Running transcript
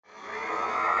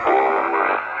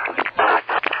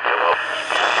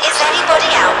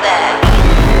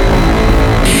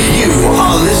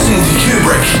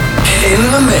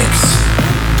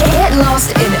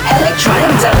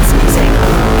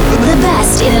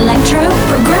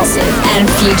and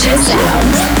future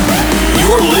sounds.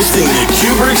 You're listening to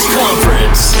Cuebrick's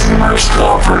Conference.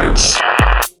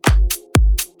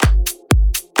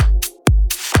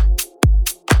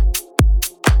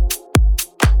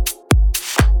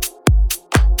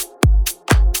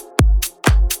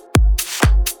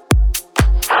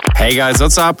 Hey guys,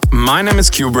 what's up? My name is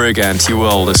Cuebrick and you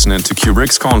are listening to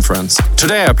Cuebrick's Conference.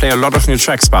 Today I play a lot of new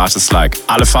tracks by artists like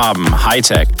Alle, Farben,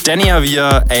 Tack,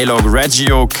 Avila, Alok,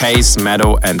 REGGIO, Case,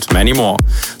 MADDOW and many more.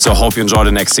 So I hope you enjoy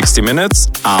the next 60 minutes.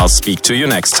 I'll speak to you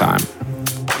next time.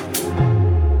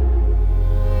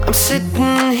 I'm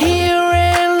sitting here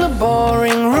in the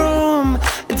boring room.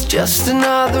 It's just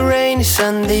another rainy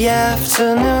Sunday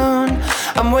afternoon.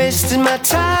 I'm wasting my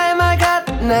time, I got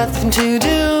nothing to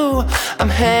do. I'm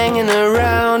hanging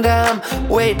around, I'm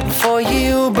waiting for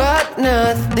you, but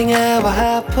nothing ever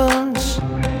happens.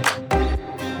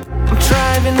 I'm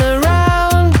driving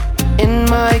around in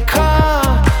my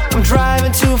car. I'm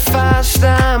driving too fast,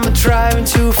 I'm driving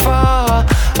too far.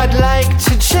 I'd like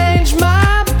to change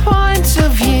my point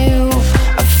of view.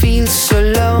 I feel so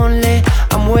lonely,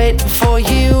 I'm waiting for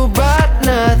you, but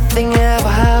nothing ever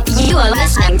happens. You are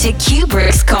listening to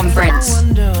Cuebrick's Conference.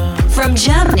 From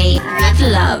Germany with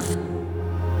love.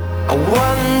 I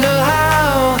wonder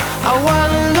how, I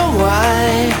wonder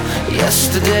why.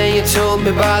 Yesterday you told me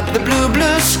about the blue,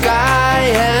 blue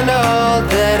sky, and all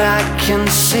that I can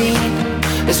see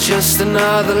is just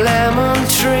another lemon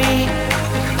tree.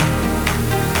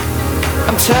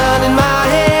 I'm turning my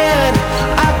head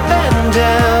up and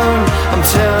down. I'm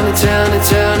turning, turning,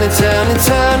 turning, turning,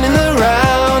 turning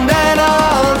around, and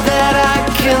all that I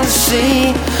can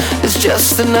see is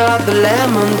just another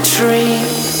lemon tree.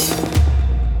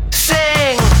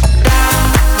 Sing.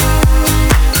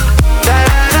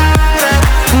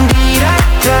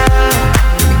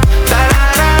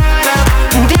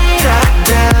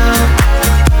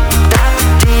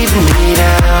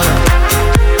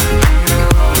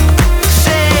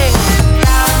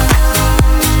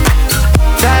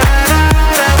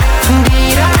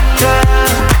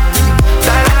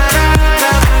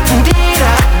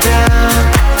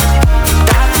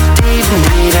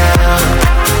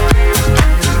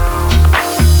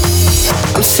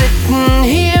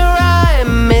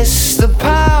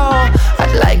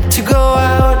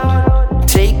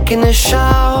 In a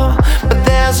shower, but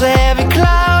there's a heavy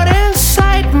cloud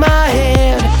inside my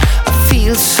head. I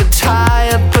feel so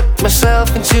tired, put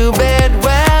myself into bed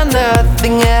where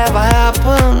nothing ever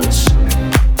happens.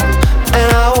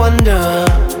 And I wonder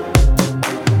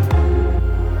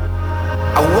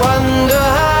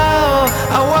how,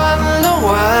 I wonder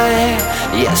why.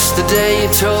 Yesterday you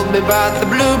told me about the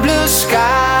blue, blue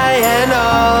sky, and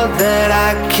all that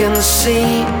I can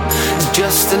see is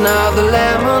just another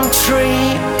lemon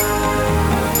tree.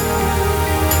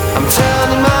 I'm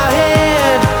turning my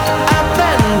head up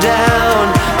and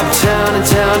down. I'm turning,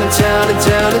 turning, turning,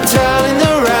 turning, turning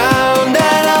around,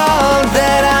 and all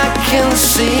that I can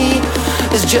see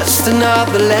is just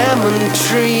another lemon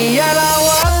tree. And I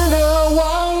wonder,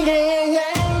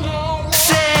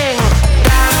 sing.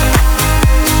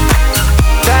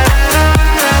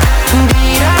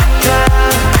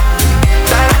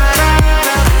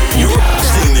 You're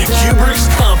listening to Cuebrick's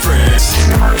Conference.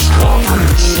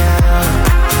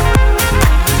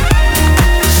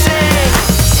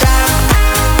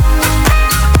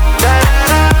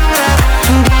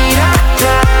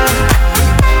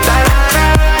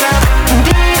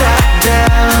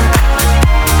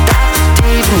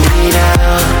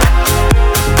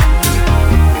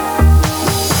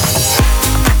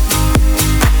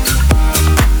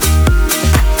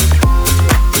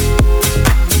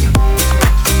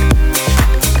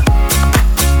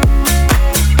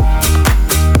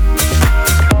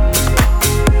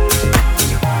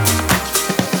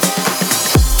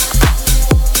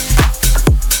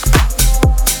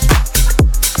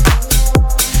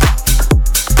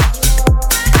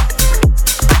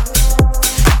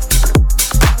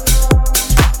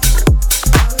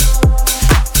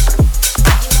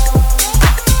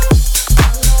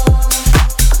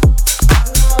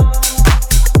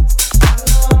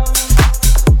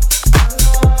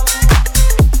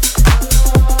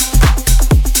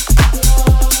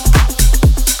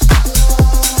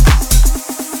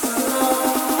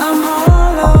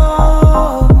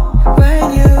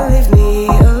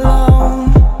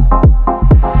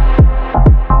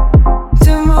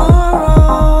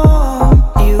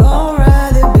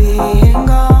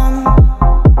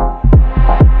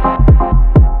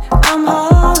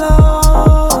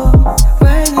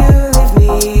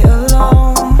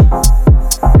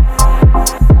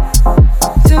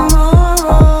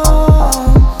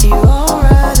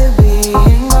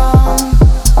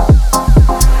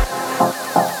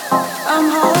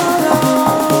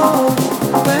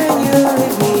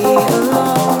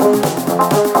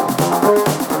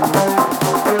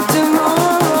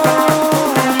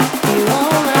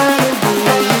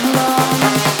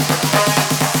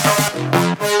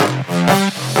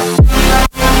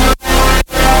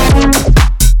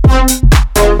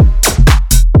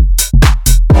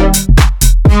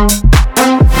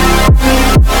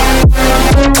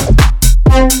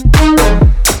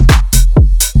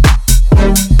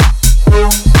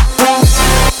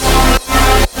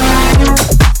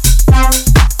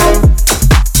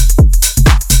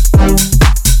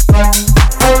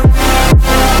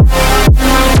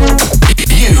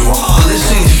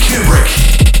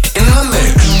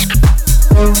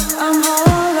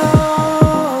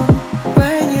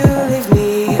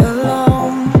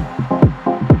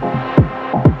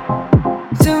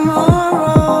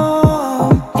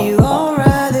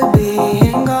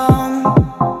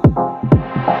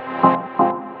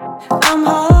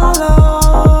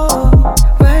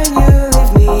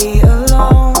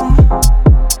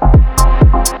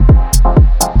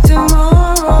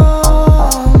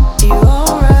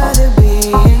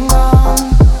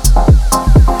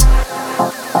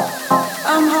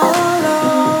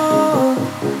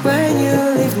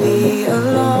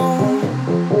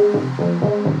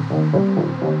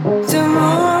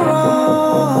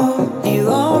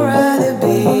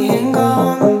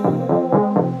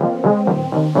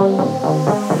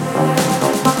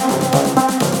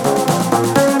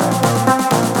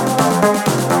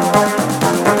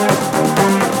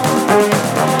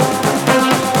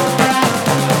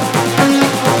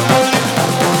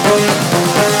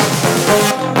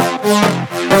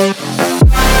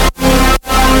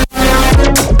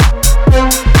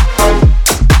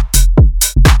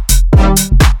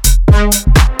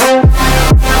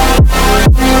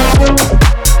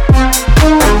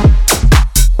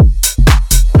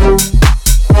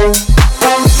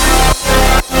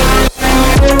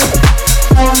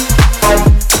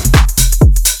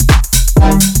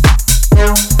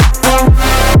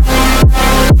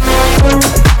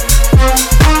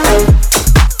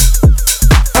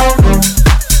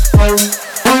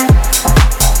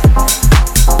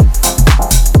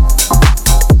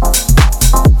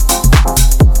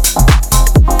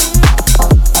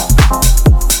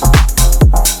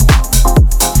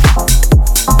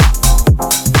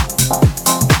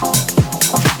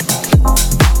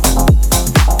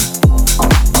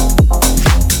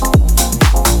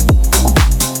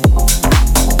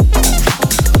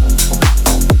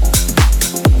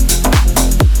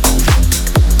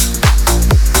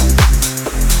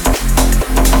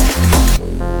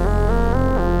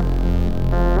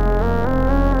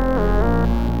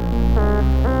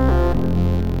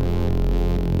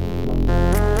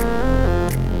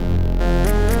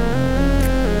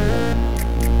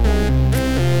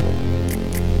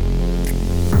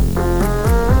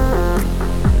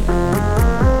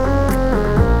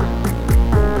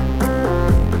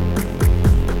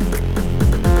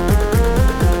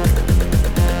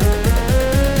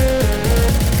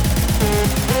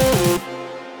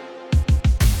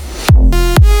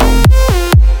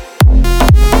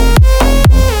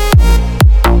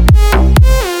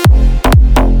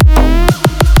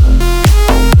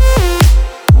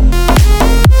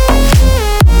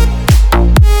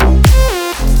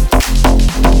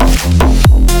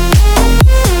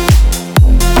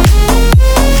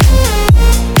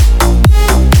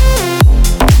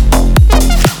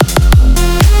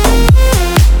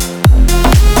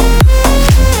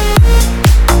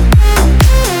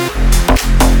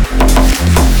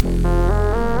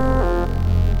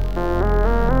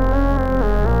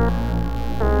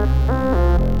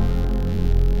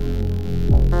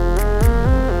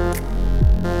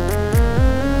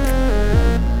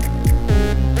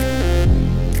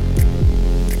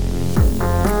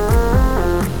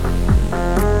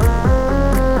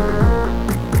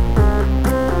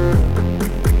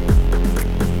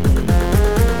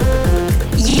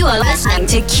 are listening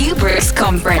to Cuebrick's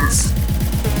Conference.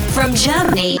 From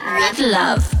Germany with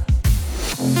love.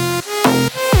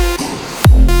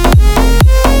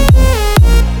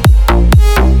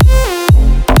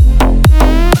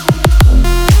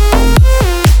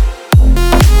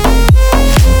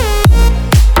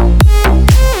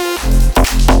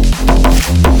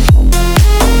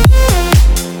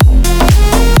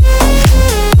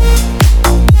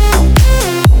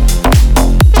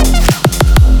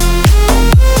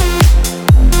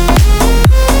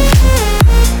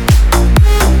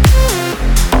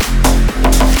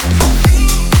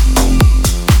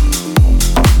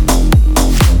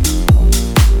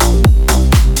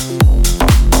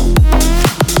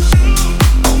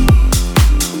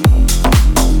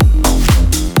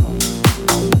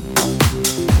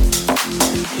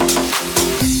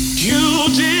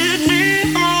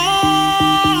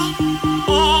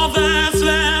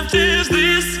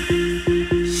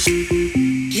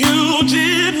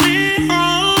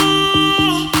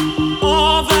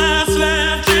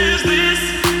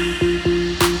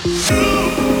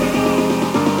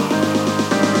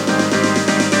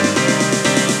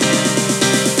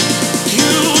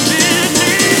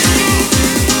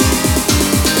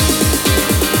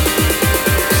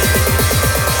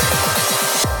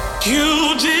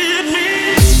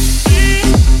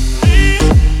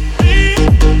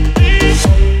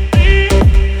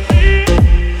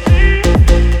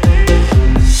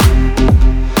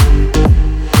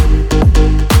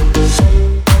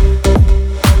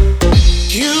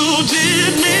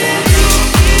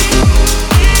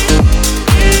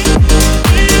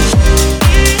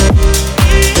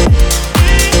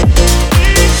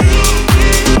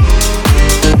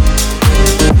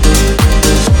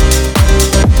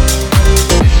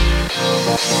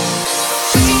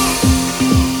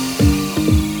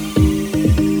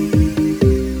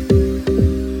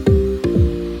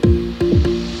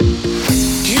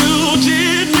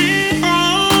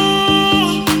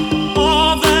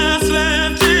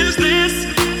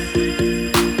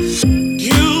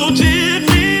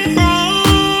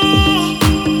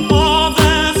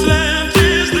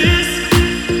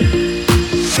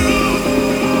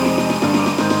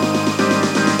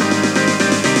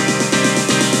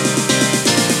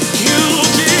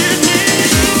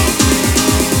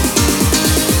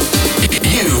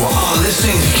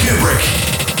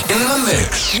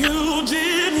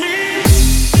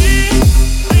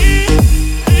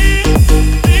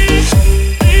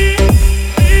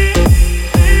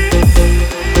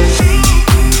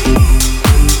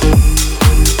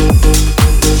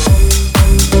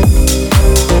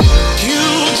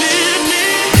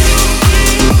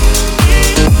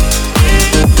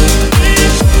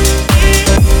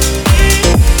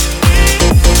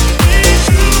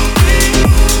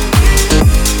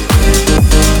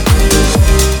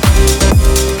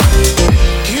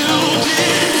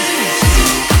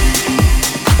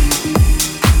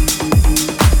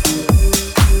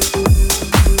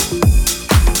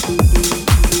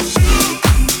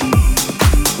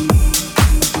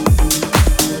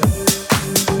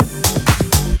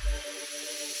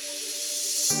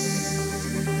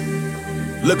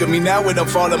 Look at me now with them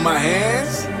fall in my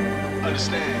hands.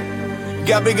 Understand.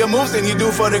 Got bigger moves than you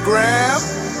do for the gram.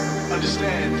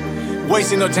 Understand.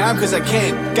 Wasting no time cause I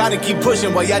can't. Gotta keep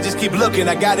pushing while y'all just keep looking.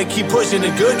 I gotta keep pushing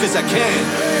it good cause I can.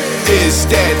 It's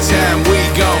that time, we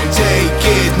gon' take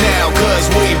it now. Cause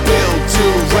we built to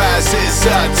rise, it's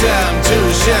our time to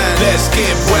shine. Let's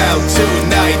get wild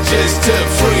tonight just to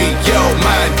free your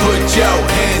mind. Put your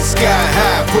hands sky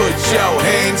high, put your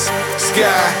hands sky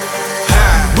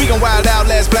high. We gon' wild out,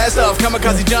 last blast off.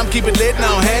 Kamikaze jump, keep it lit,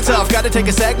 no hands off. Gotta take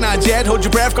a sack, not jet. Hold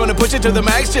your breath, gonna push it to the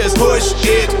max. Just push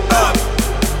it up,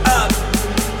 up, up,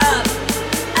 up,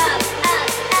 up,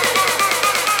 up.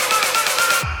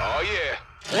 Oh yeah.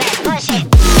 Let's push it.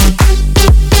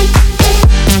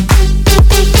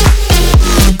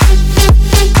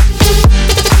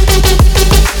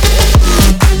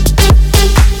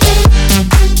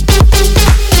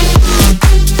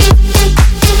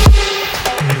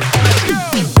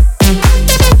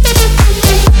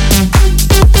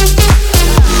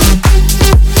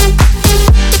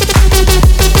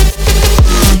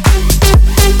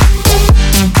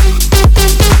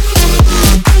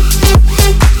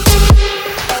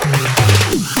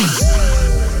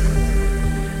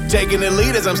 Taking the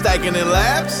lead as I'm stacking in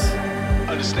laps.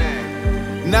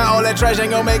 Understand. Now all that trash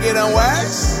ain't gon' make it on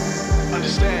wax.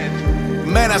 Understand.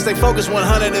 Man, I stay focused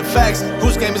 100 in facts.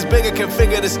 Whose game is bigger can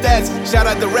figure the stats. Shout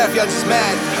out the ref, y'all just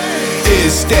mad.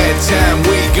 It's that time,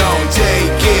 we gon'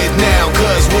 take it now.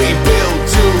 Cause we built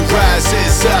to rise,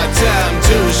 it's our time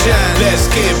to shine. Let's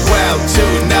get wild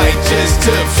tonight just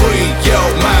to free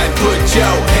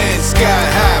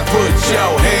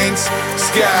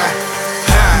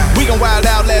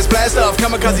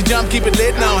kamikaze jump, keep it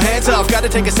lit now, hands off. Gotta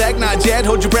take a sec, not yet.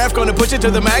 Hold your breath, gonna push it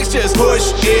to the max. Just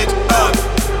push it up,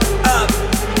 up,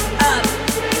 up.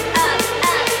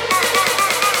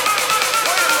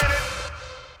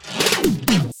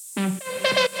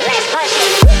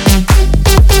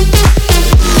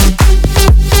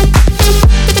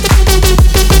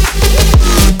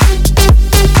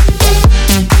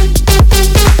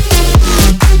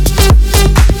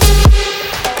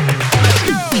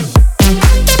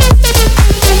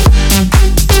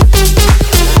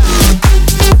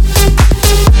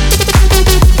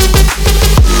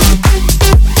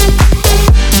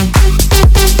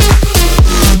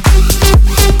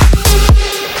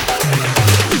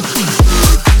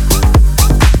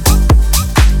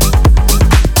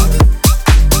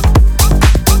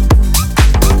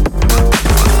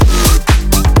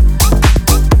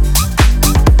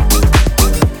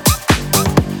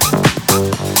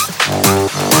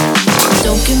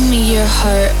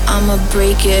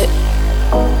 Break it.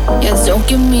 Yeah, don't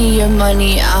give me your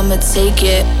money, I'ma take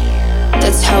it.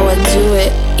 That's how I do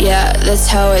it. Yeah, that's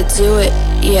how I do it.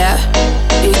 Yeah,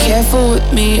 be careful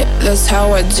with me. That's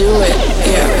how I do it.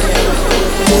 Yeah,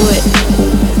 do it,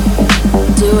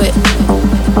 do it,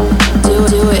 do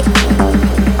it,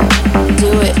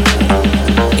 do it.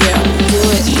 Yeah, do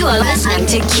it. You are listening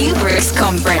to Cuebrick's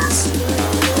Conference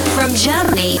from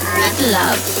Germany with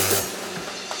love.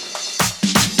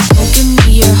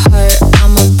 Your heart,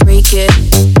 I'ma break it.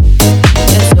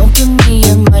 Yeah, don't give me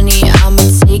your money, I'ma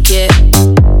take it.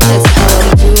 That's how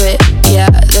I do it. Yeah,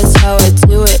 that's how I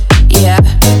do it. Yeah,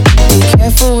 be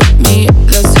careful with me.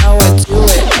 That's how I do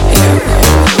it. Yeah.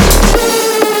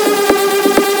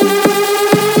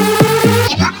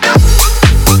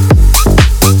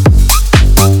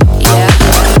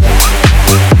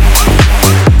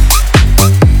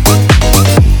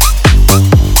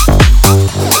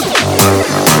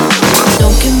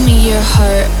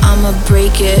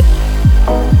 Break it.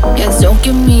 Yeah, don't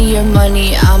give me your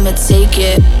money, I'ma take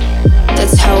it.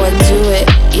 That's how I do it.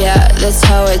 Yeah, that's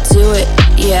how I do it.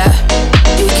 Yeah,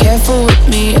 be careful with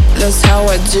me. That's how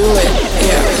I do it.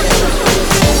 Yeah.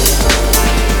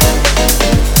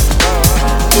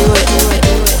 Do it, do it,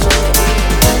 do it.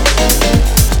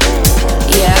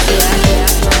 Yeah, yeah, yeah.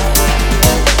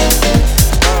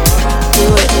 Do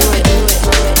it, do it,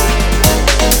 do it.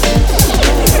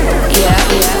 Yeah,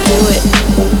 yeah, do it.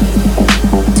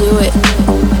 Do it,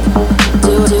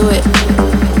 do it,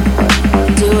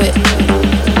 do it,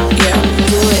 yeah,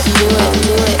 do it, do it, do it, do it,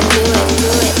 do it, do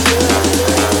it.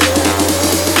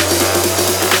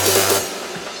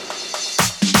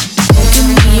 Don't give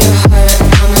me your heart,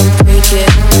 I'ma break it.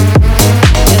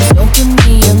 Yeah, don't give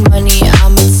me your money,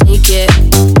 I'ma take it.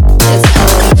 That's how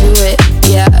I do it,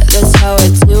 yeah, that's how I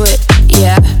do it,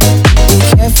 yeah. Be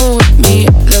careful with me,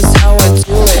 that's how I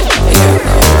do it, yeah.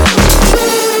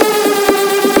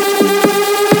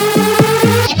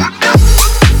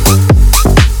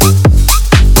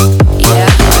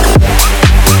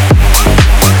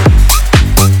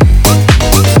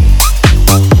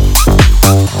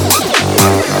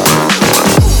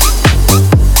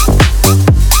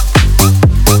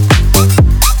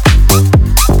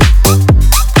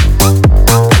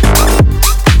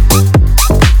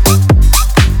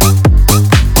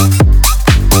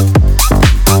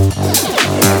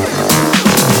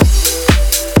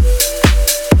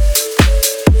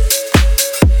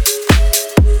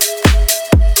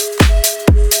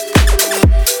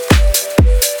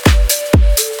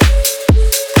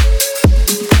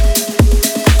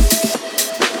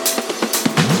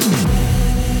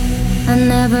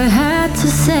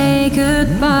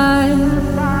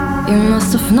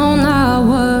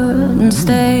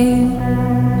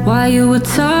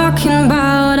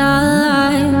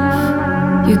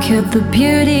 The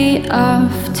beauty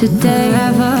of today,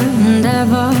 ever and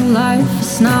ever. Life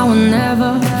is now and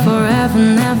never. Forever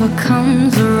never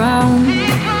comes around.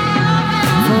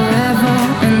 Forever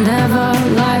and ever.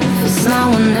 Life is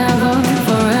now and never.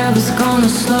 Forever's gonna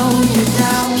slow you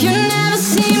down. You never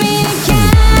see me again.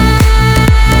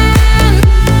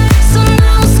 So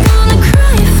now I was gonna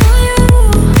cry for you.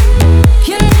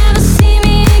 You never see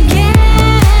me again.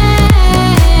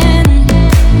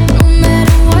 No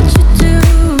matter what you do.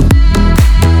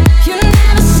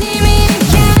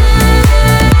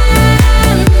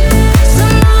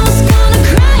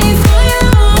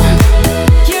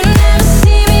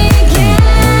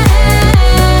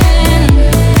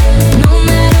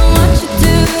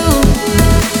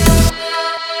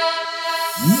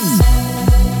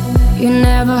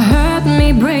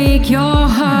 Your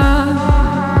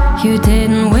heart, you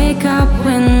didn't wake up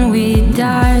when we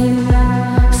died.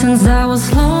 Since I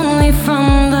was lonely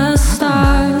from the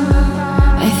start,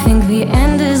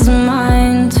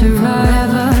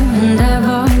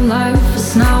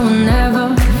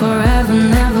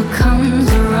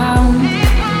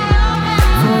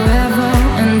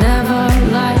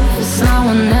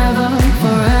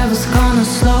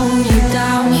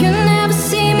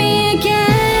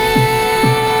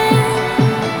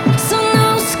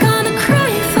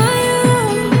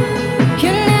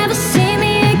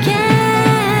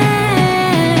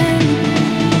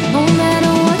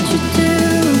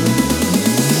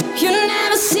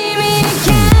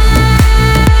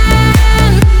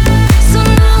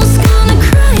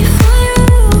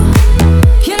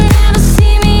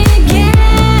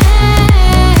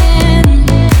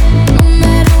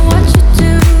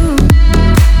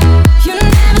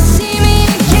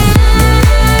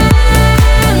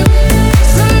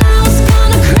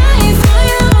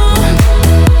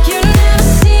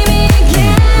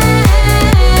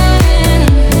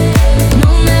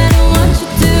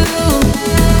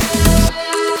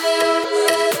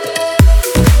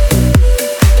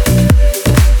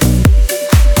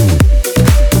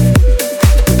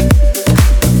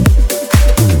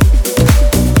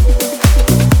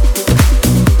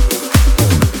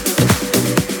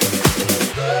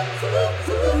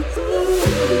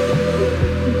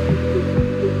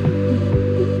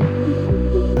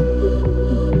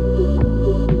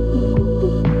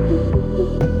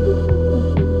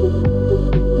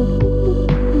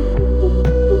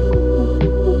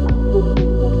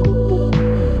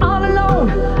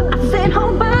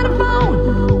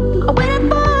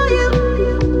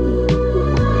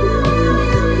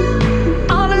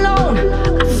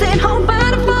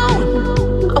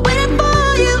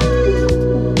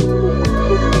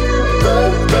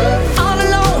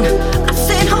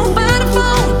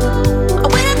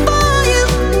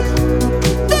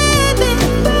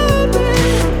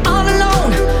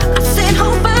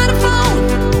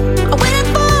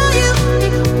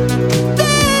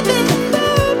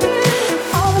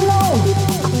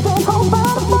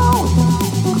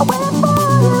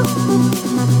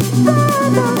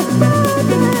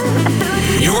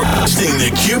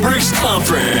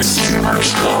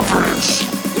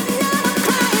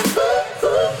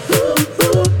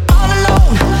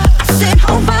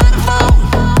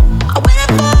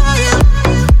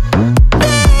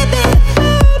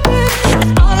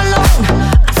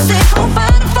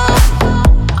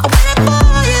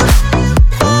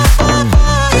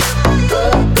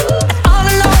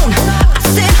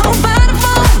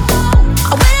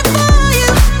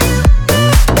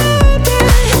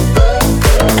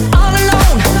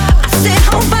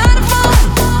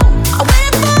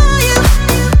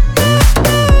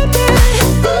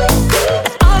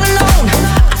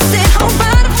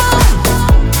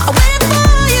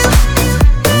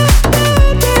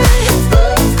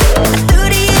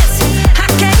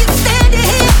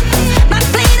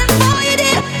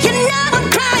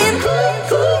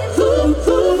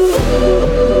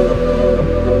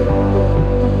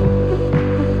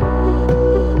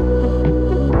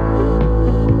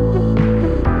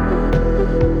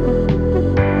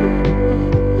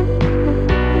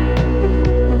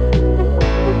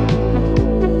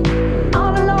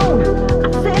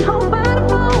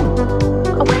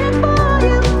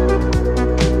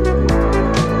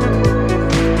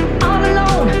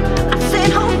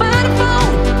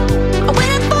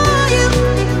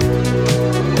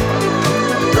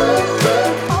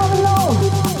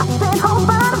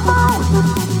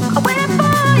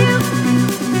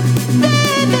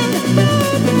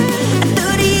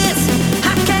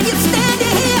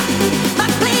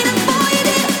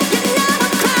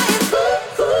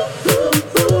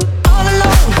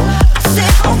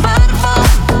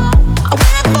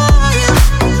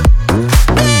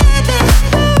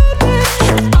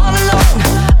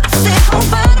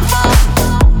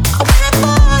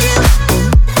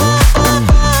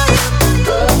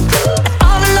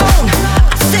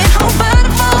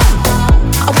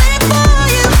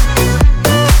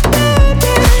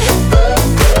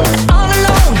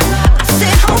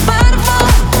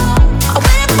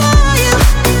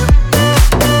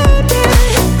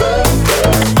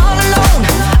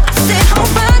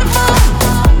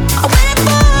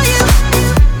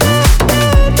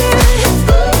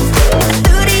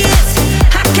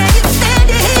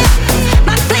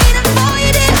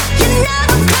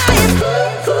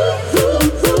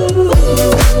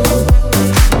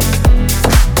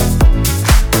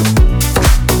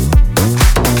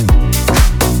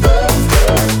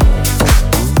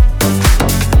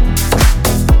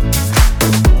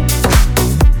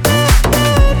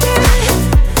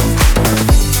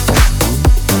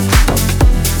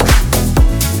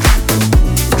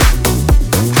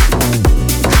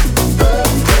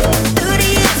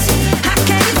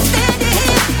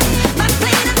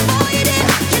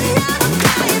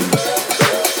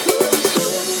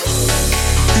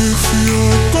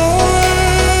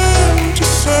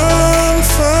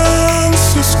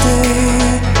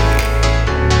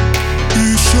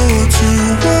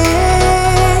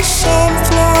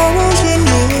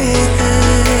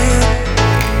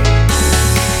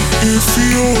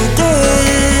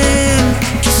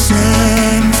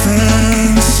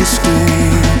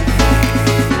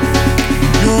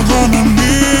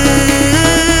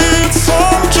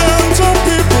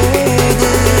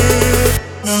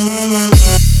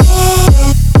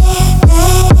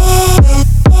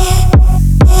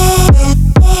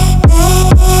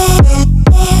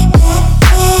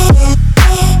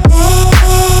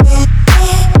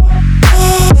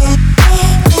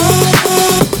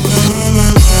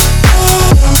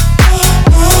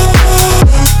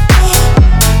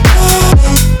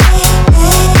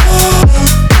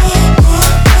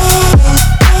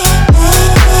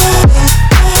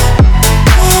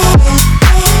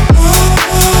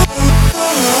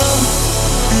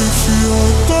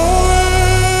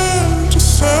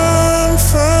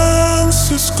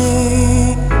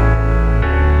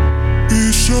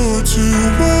 sure to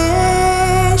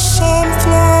wear some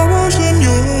flowers in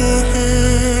your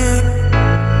hair.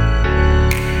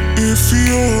 If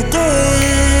you're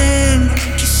going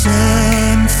to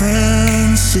San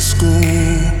Francisco,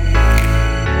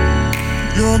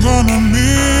 you're gonna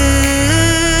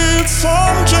meet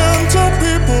some gentle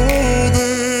people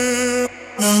there.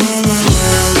 La, la, la,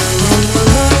 la, la,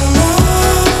 la, la.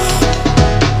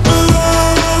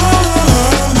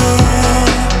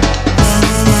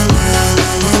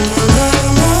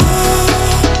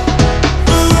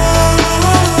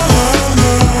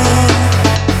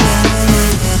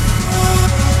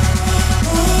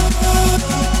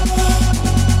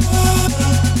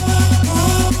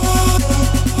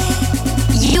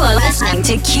 You are listening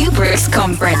to Cuebrick's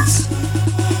Conference.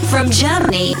 From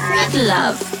Germany with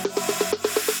love.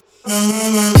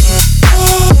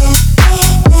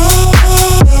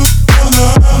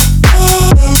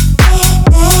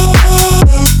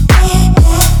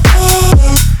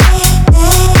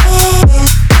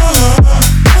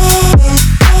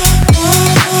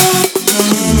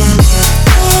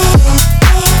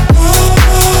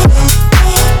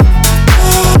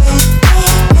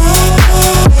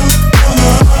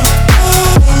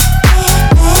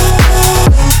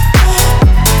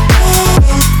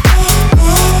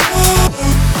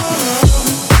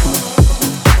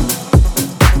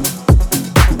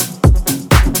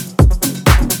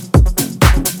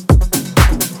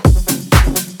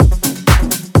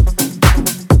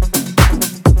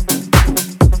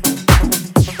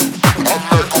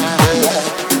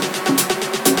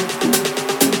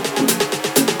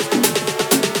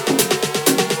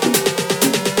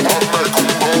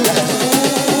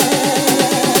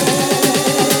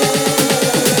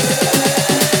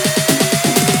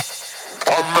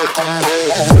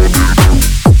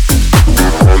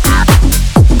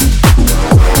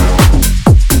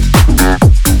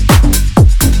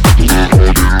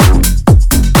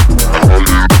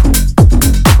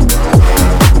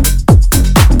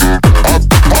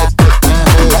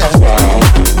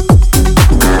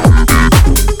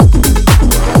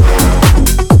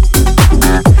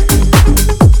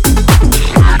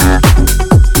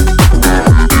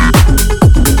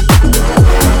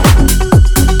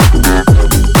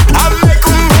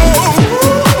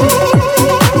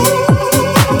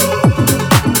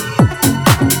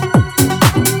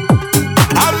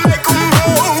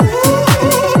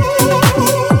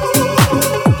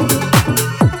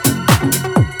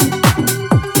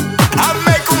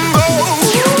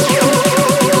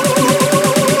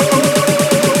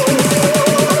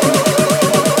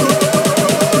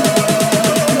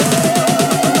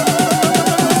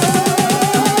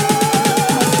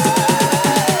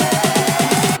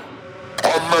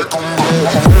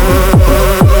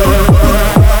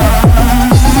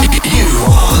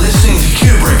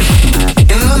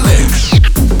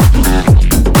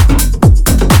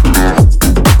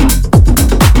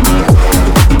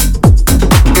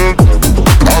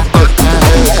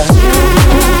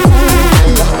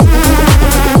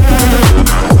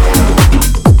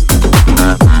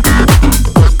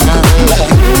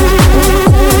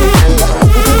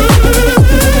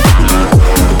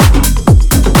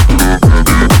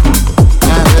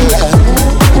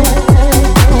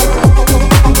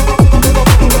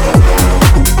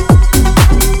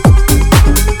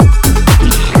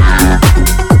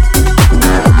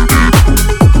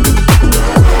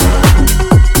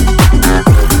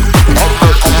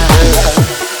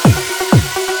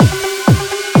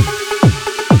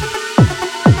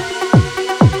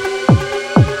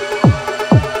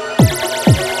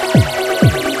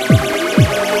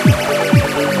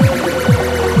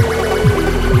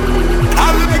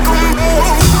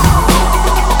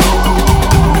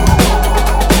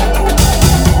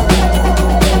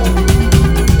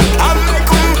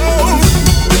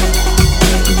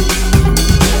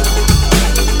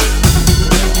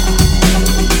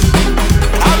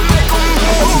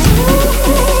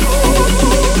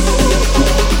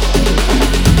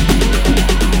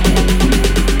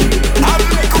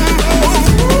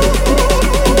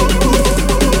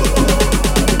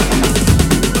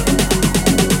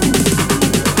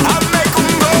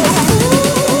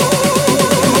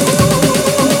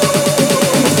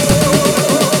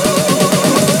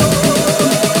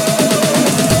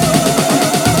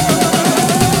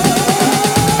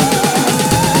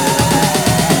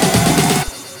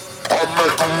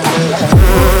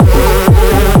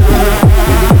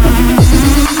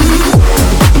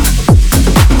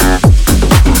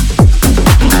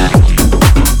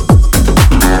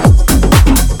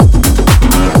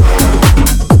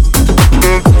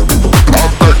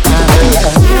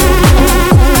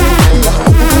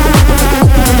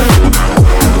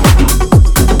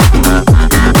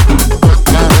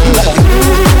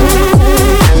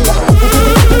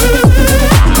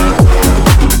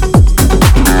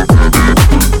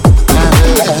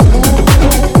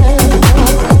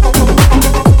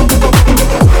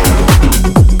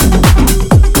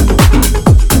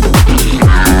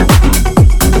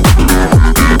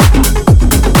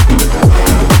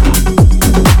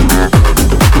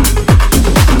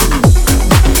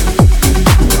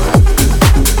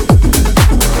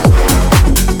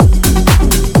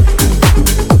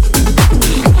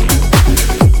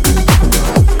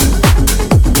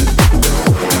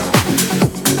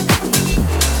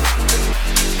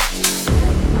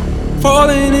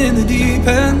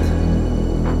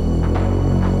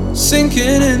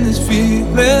 sinking in this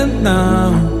feeling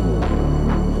now,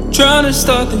 trying to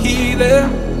start the healing,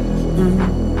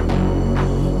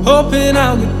 hoping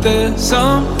I'll get there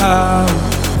somehow.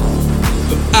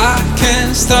 But I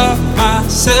can't stop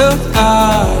myself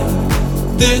out.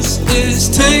 This is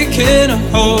taking a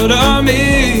hold on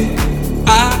me.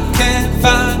 I can't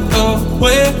find a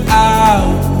way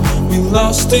out. We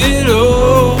lost it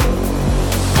all.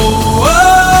 Oh,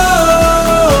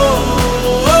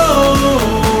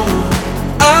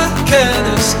 I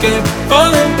can't escape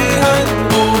falling behind.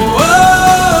 Oh,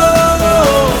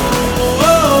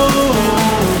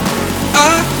 I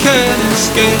can't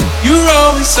escape. You're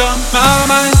always on my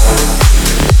mind.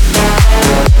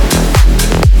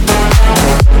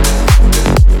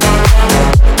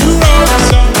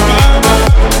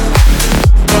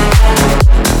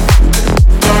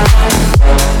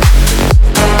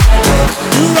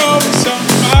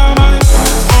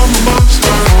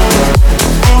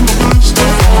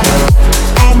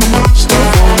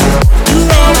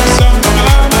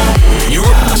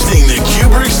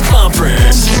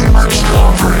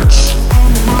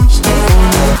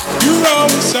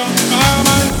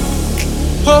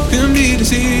 Can be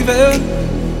deceiving.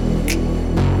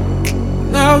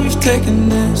 Now we've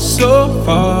taken it so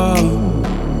far.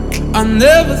 I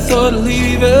never thought of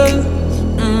leaving,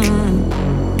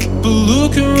 but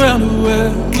looking around at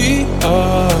where we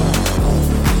are,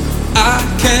 I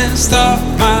can't stop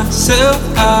myself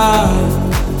out.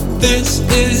 This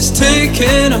is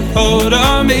taking a hold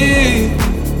on me.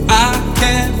 I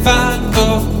can't find a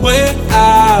way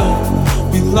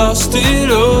out. We lost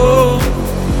it all.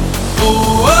 Oh,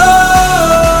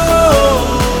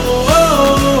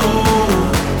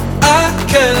 I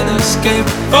can't escape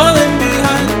falling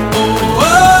behind. Oh,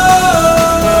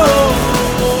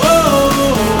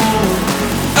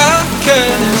 I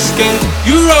can't escape.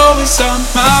 You're always on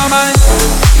my mind.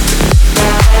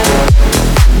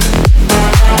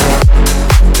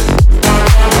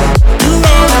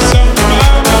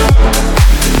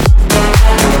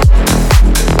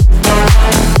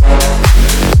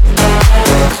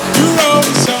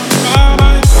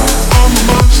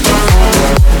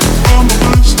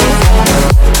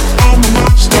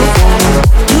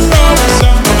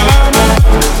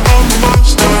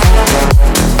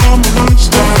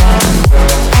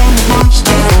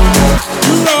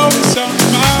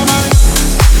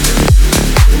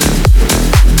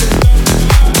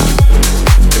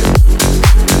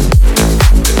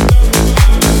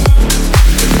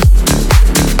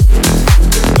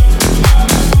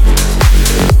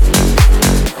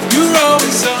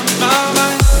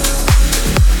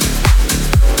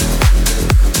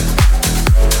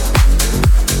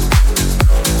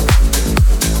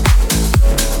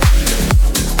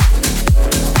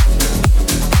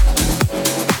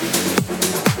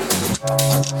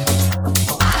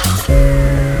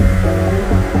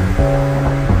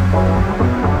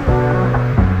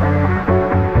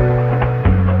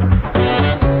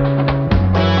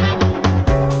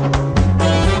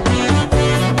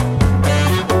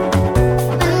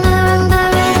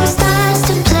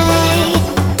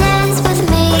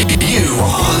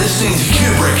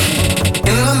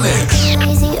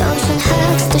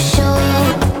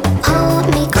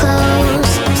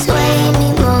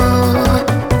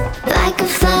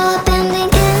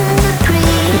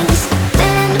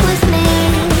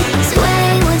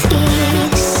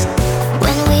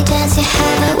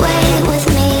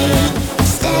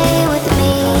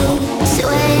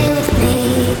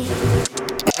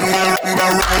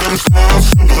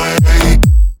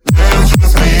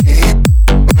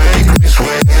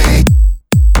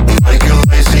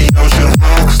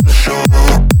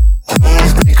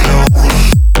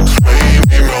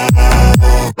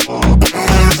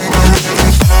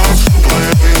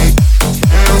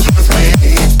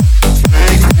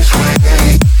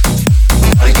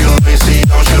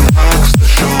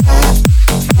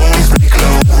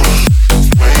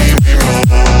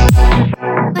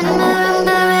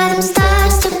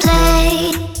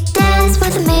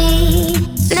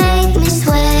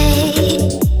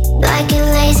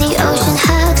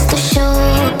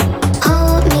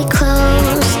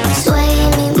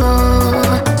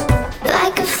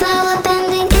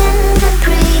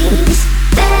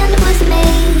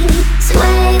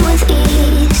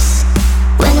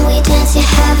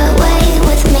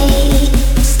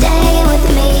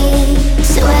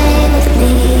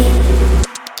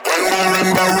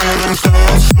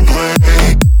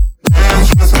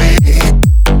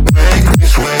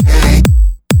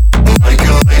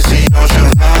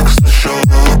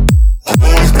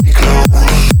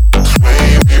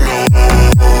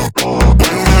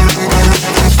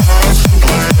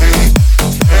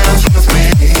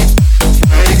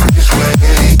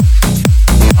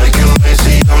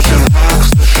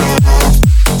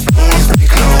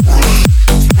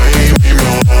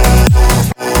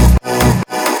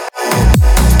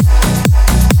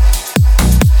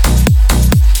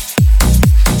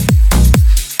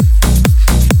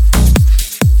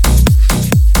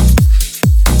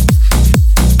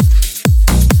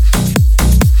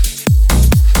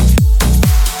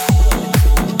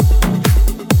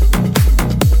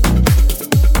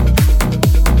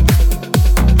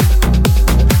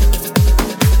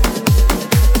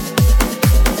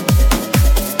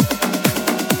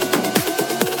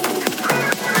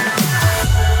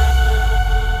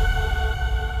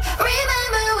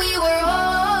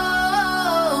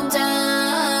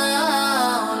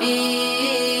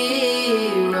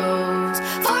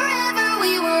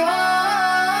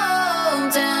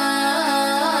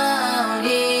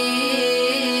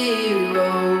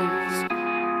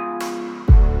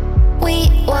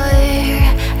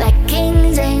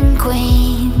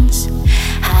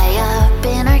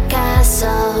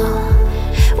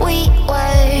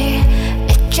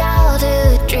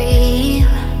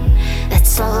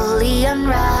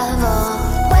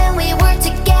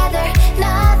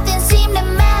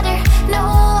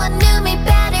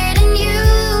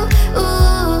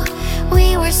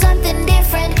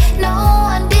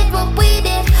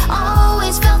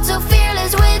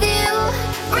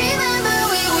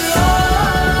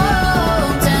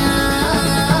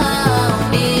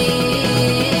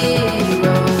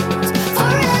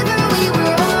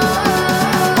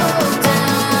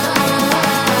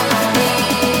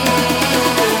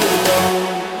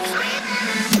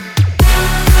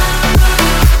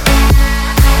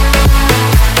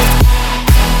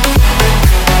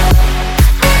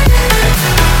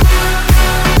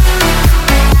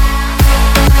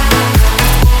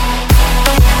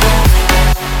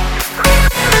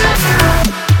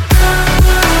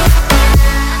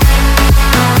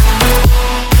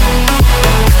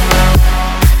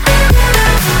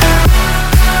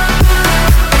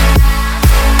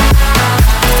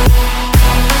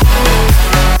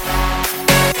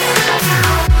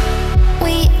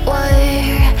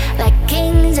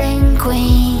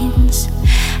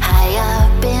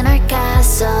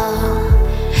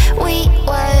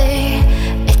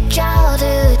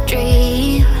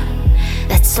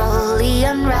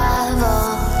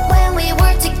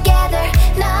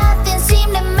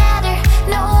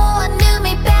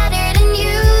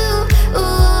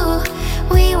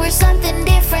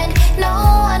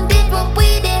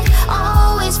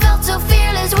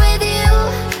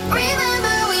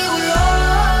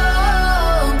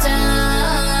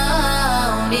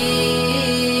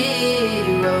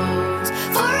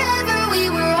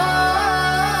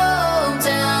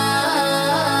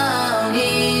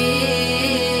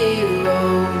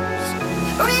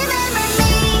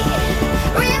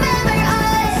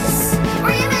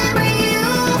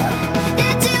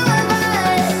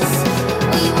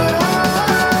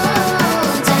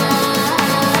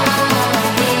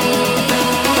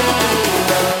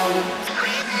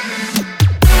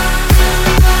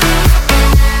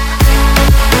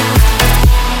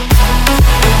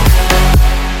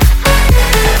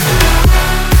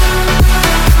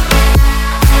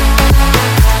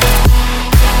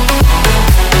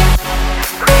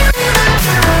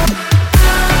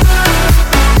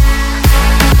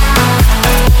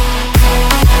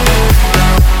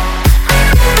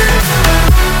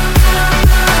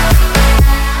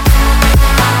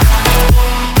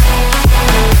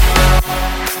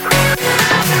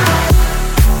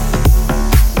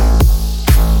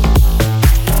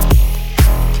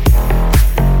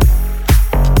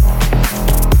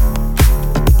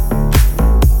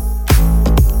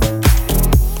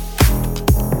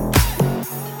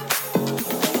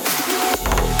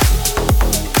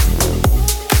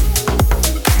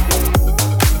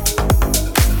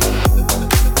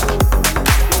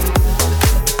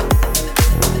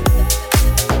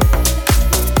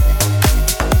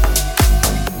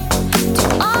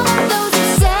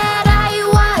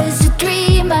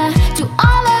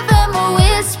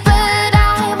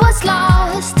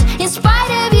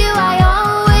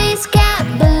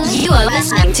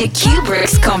 listening to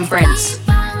Cuebrick's Conference.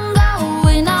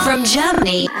 From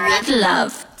Germany, with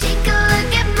love. Take a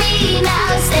look at me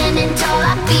now, standing tall,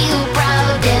 I feel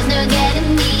proud. There's no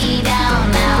getting me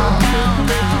down now.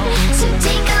 So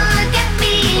take a look at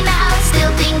me now,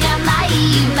 still think I'm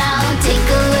naive now. Take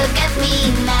a look at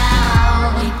me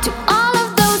now. To all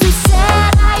of those who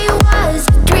said I was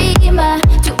a dreamer,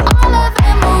 to all of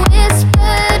them who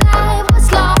whispered I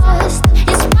was lost.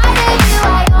 In spite of you,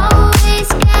 I always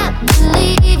kept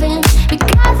believing.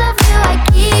 Because of you, I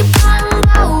keep on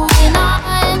going on.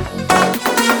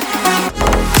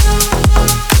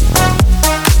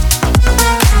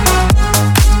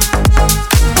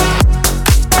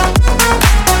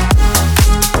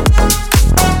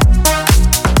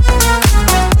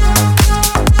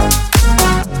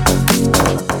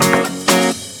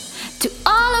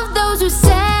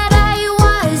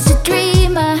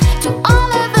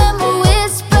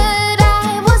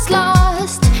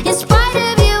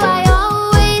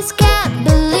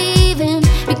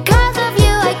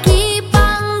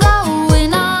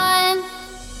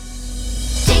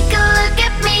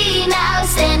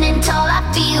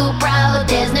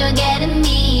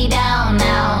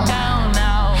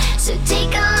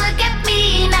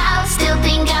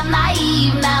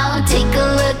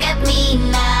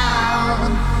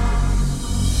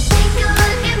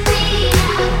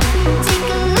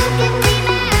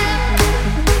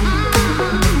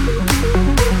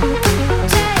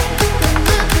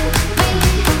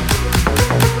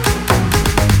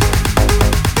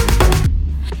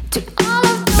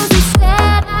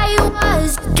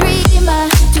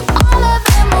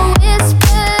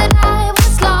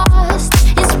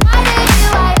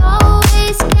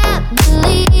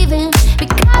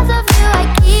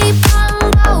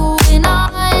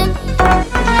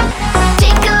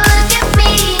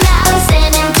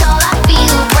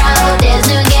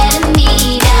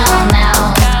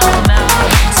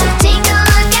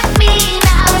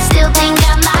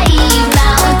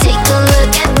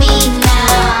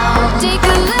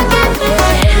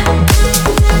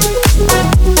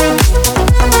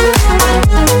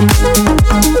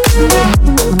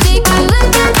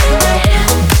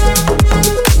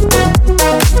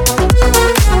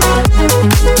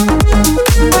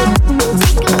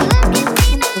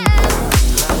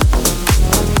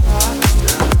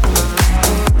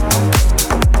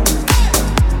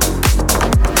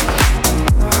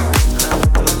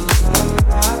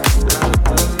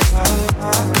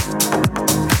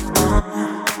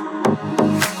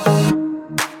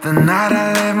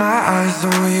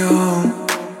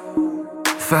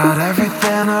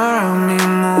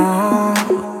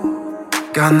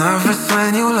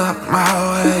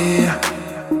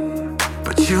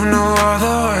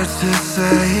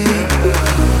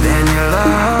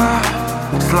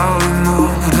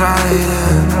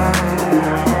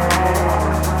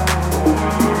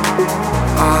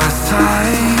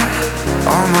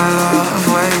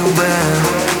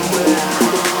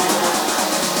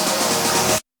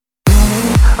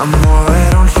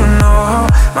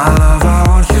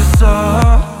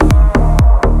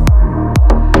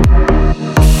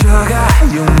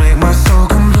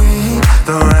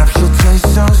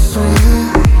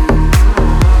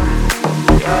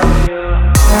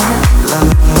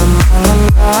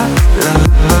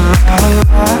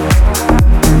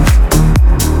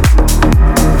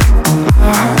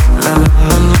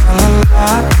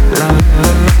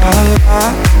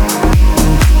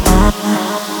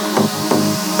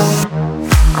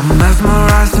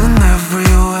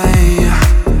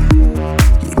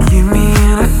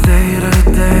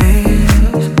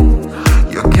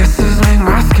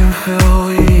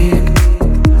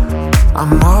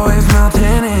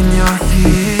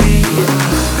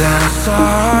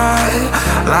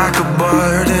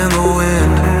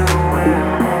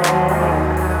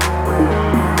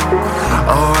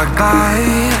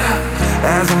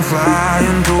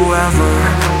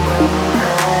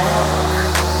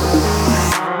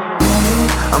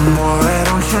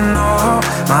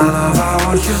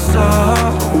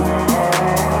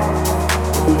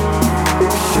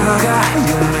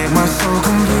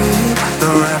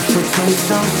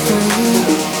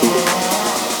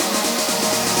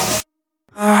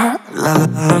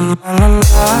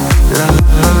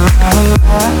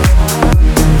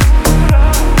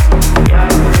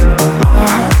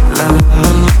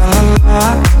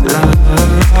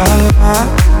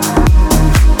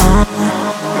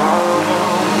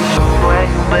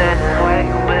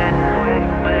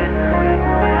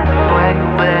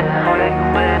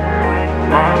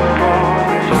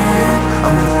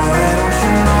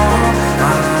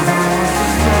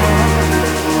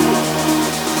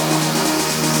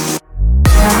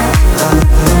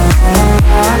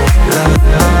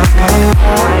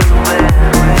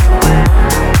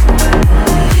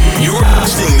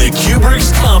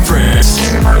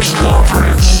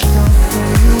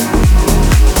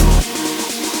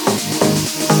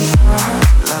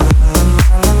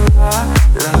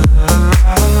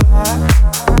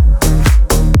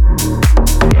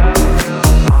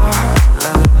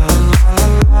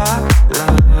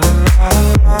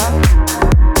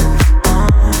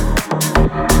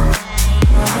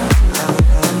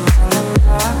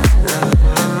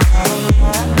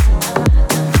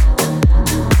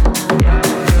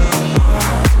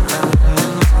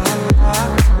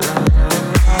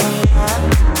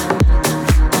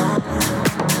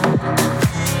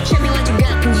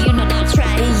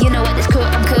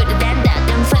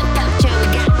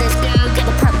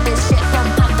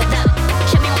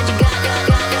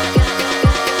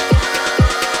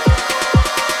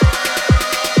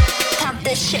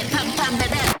 shit, pump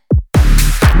it up.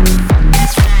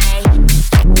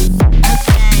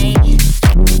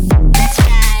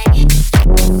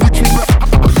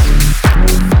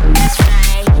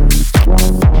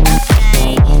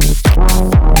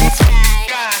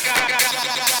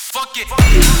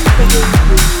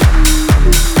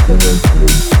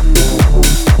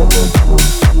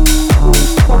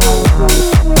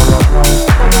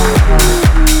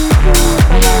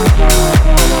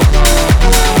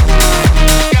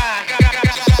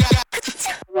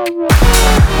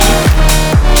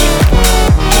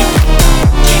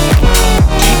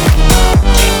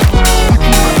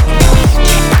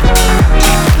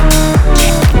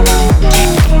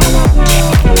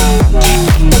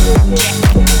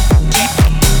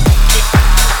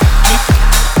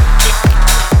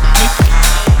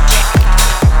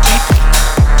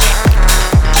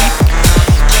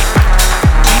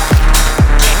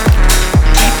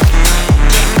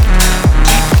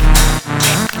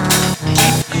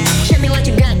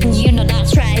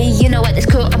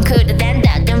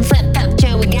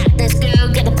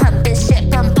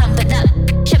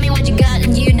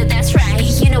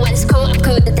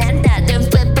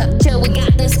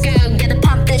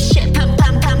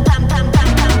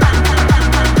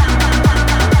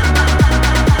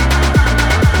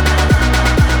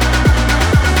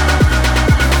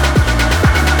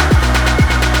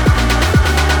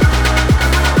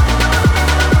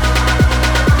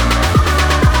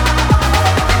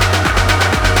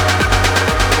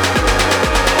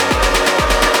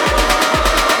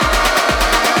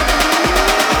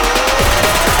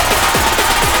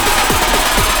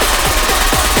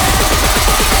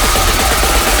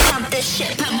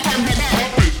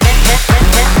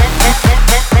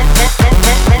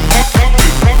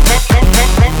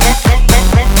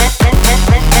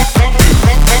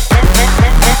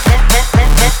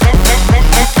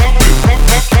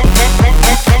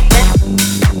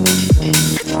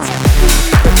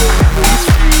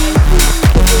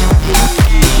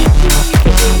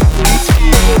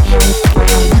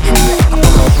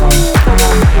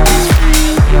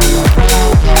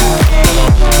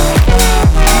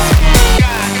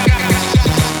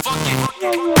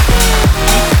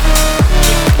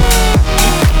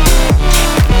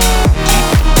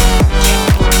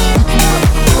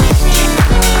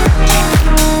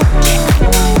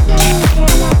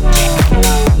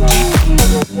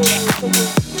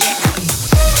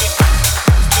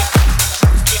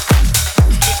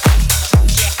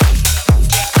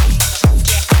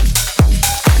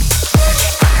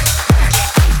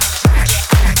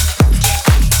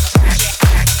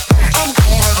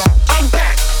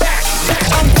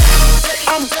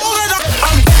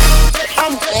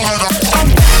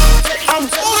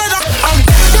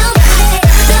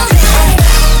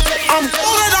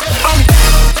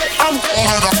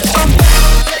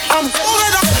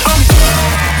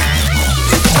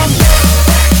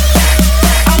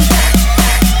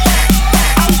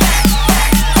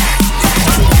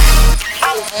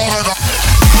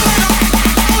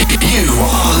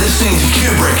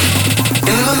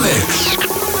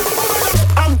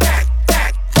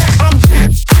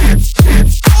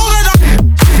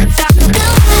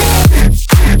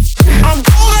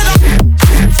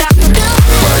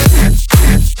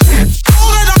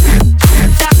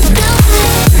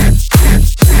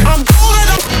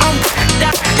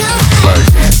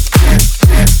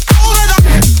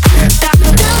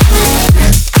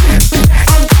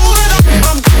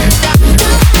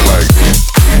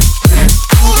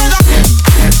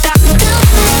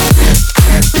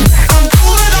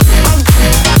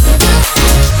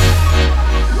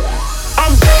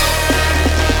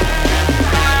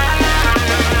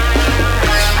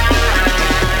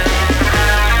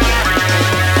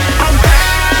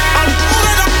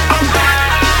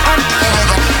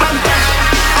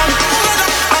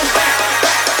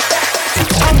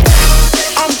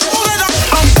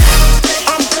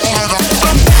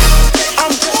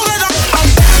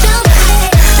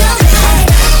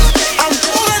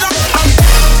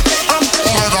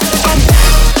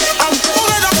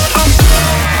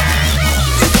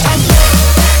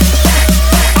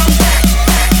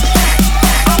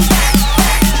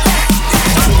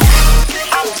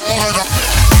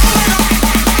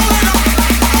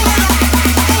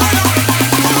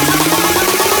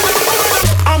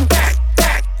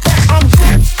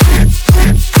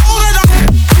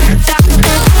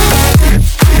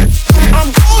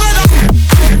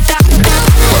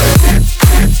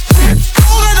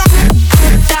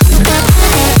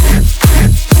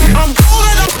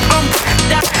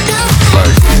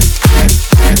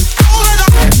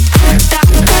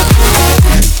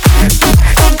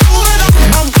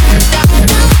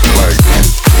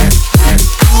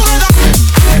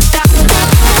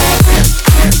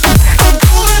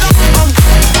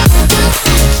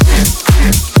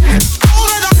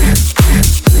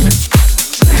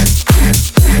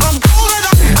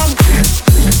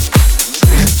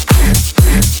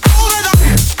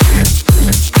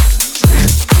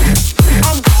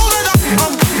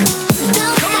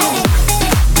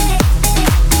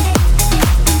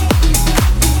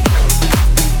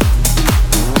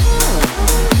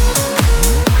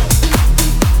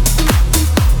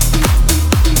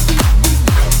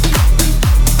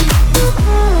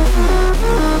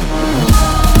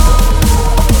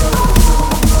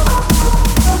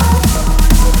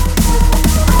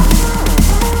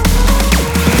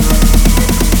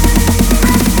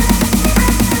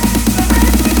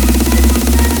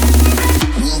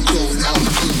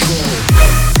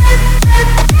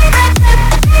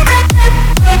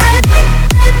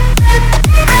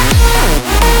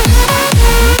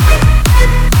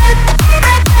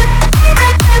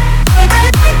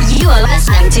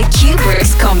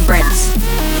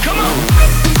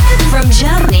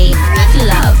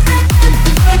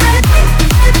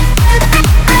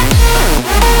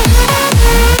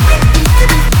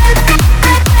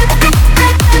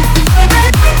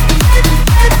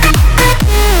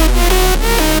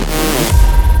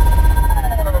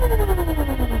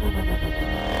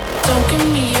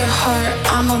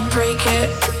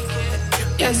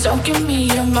 Yeah, don't give me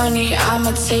your money,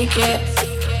 I'ma take it.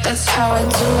 That's how I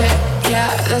do it. Yeah,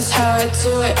 that's how I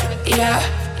do it. Yeah,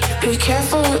 be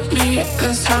careful with me.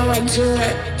 That's how I do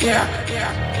it. Yeah.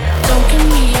 Don't give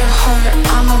me your heart,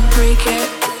 I'ma break it.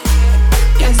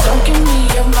 Yeah, don't give me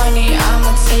your money,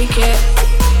 I'ma take it.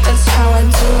 That's how I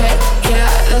do it. Yeah,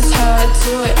 that's how I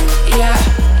do it. Yeah,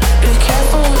 be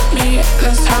careful with me.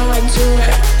 That's how I do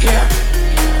it. Yeah.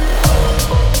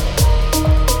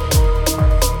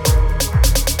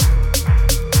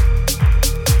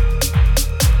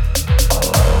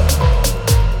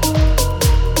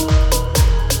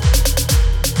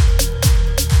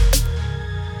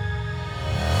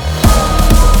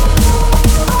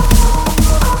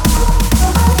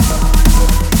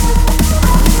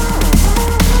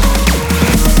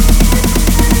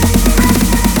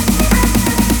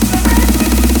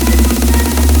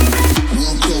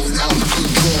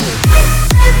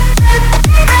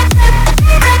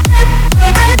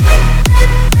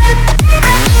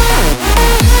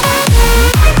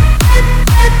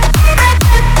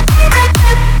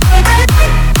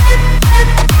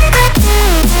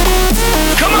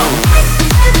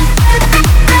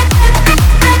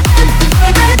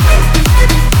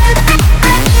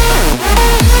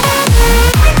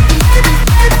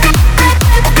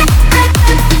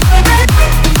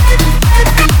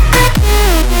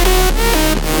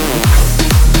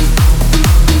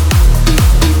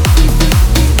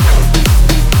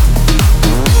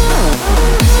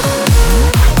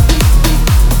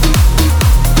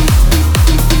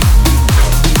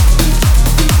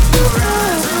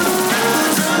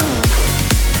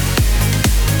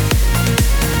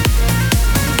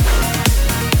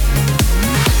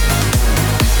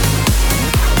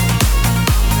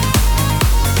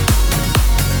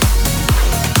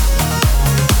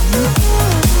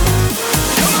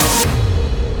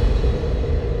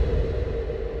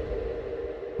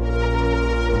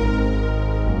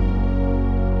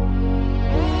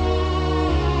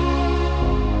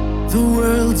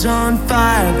 On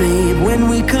fire, babe, when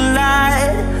we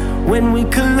collide,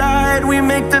 we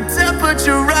make the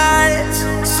temperature rise,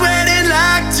 sweating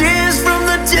like tears from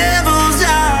the devil's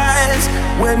eyes.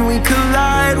 When we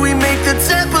collide, we make the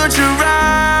temperature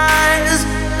rise,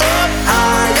 up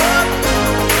high, up,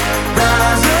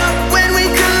 rise up. When we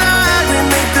collide, we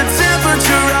make the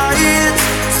temperature rise,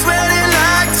 sweating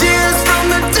like tears from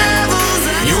the devil's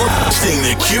eyes. You're listening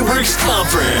to Cuebrick's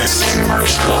Conference.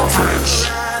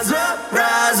 Rise up,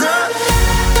 rise up.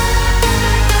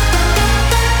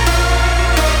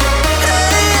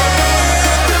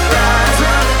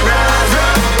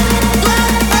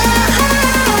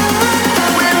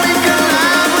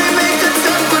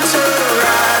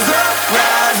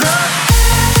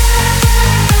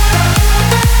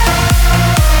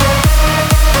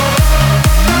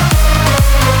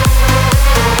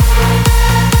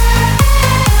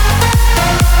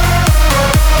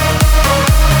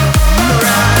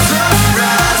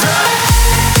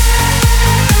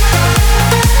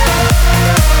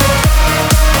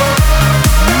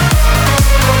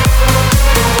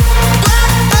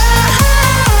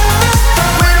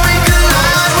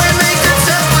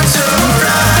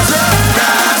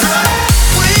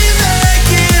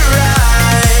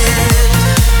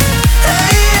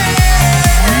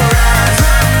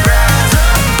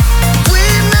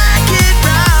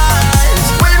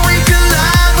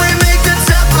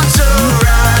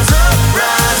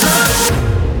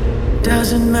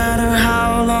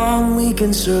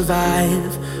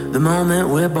 Survive the moment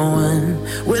we're born.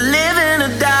 We're living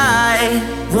or die.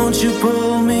 Won't you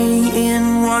pull me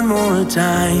in one more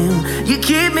time? You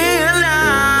keep me alive.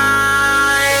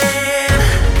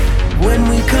 When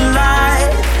we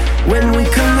collide,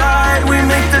 we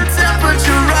make the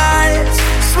temperature rise,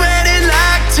 sweating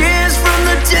like tears from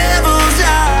the devil's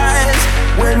eyes.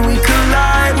 When we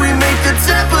collide, we make the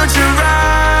temperature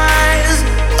rise,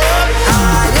 up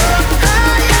high, up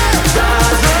high, up,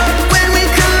 rise up.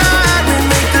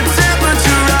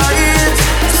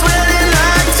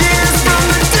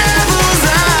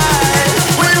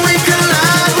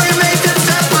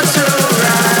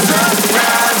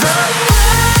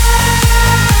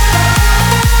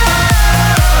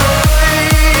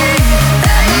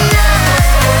 Yeah.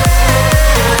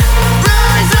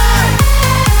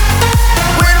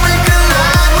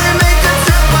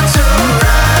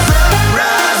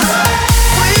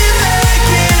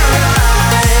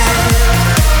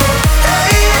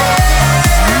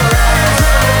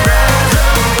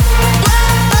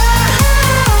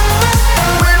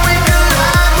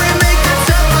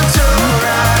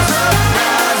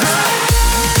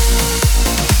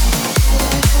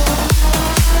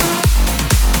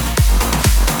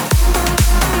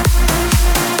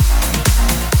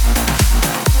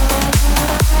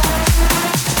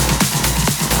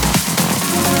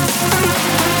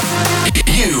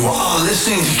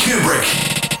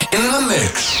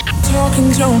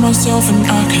 talking to myself and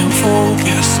I can't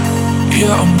focus.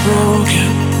 Yeah, I'm broken,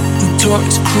 the door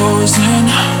is closing.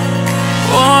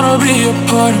 Wanna be a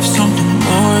part of something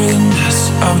more than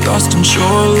this. I've lost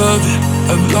control of it,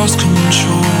 I've lost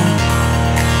control.